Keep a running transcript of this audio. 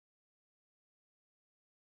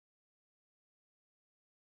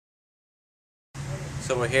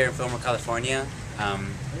So we're here in Fillmore, California.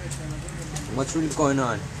 What's really going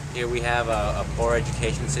on? Here we have a poor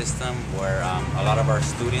education system where a lot of our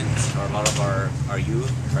students or a lot of our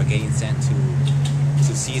youth are getting sent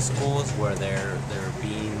to C schools where they're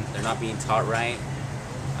not being taught right.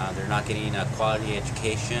 They're not getting a quality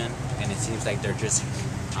education, and it seems like they're just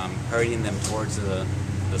hurting them towards the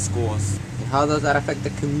schools. And how does that affect the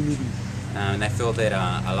community? And I feel that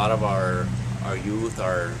a lot of our youth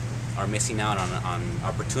are missing out on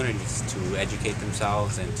opportunities to educate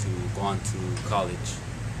themselves and to go on to college.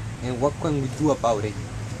 And what can we do about it?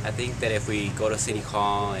 I think that if we go to City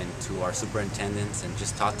Hall and to our superintendents and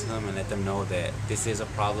just talk to them and let them know that this is a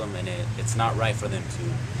problem and it's not right for them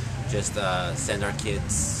to just send our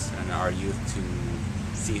kids and our youth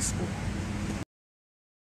to C school.